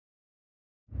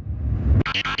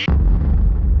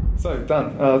So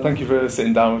Dan, thank you for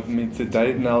sitting down with me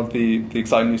today. Now the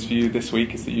exciting news for you this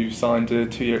week is that you've signed a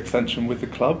 2-year extension with the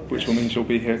club, which will mean you'll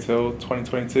be here till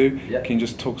 2022. Yep. Can you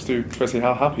just talk us through firstly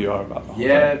how happy you are about that?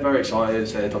 Yeah, very excited.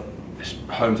 It's a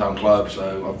hometown club,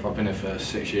 so I've been here for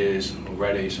 6 years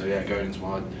already. So yeah, going into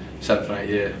my 7th and 8th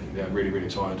year, yeah, really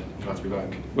excited. Glad to be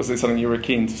back. Was it something you were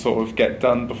keen to sort of get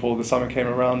done before the summer came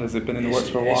around? Has it been in the works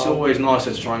for a while? It's always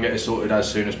nicer to try and get it sorted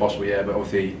as soon as possible, yeah, but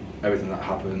obviously everything that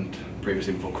happened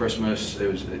previously before Christmas,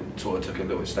 it sort of took a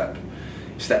little step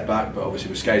back, but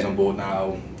obviously with Skay's on board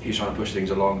now, he's trying to push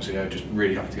things along, so yeah, just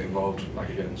really have to get involved back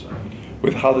again. So,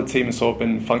 with how the team has sort of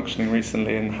been functioning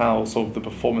recently and how sort of the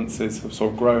performances have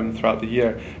sort of grown throughout the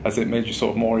year, has it made you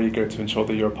sort of more eager to ensure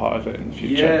that you're a part of it in the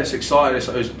future? Yeah, it's exciting.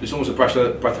 It's almost a breath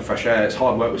of fresh air. It's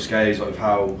hard work with Skay's, like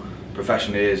how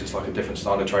professional he is. It's like a different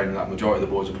style of training that majority of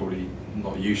the boys are probably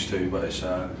not used to, but it's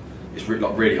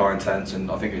really high intense,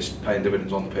 and I think it's paying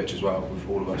dividends on the pitch as well with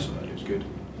all of us, so it's good.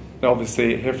 Now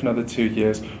obviously here for another 2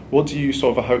 years, what do you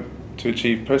sort of hope to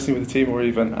achieve personally with the team, or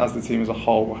even as the team as a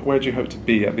whole? Where do you hope to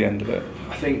be at the end of it?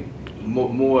 I think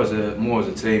more as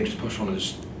a team, just push on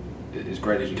as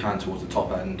great as we can towards the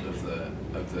top end of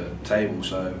the table.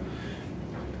 So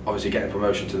obviously getting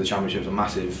promotion to the Championship is a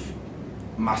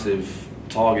massive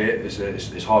target.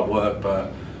 It's hard work,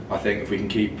 but I think if we can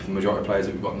keep the majority of players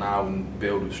that we've got now and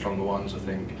build with stronger ones, I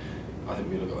think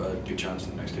we've got a good chance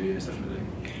in the next 2 years, definitely.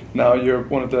 Now you're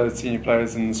one of the senior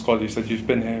players in the squad. You said you've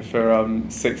been here for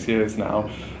 6 years now.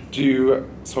 Do you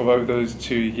sort of over those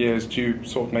 2 years, do you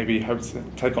sort of maybe hope to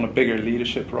take on a bigger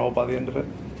leadership role by the end of it?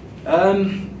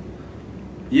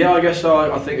 Yeah, I guess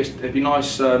so. I think it'd be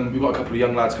nice. We've got a couple of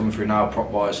young lads coming through now,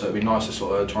 prop wise, so it'd be nice to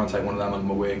sort of try and take one of them under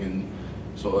my wing and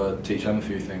sort of teach them a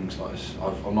few things. Like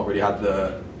I've not really had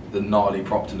the gnarly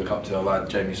prop to look up to. I've had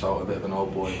Jamie Salt, a bit of an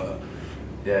old boy, but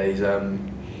yeah, he's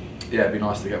yeah, it'd be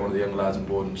nice to get one of the young lads on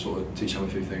board and sort of teach them a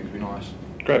few things. It'd be nice.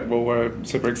 Great. Well, we're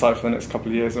super excited for the next couple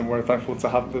of years, and we're thankful to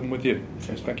have them with you.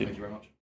 So thank you. Thank you very much.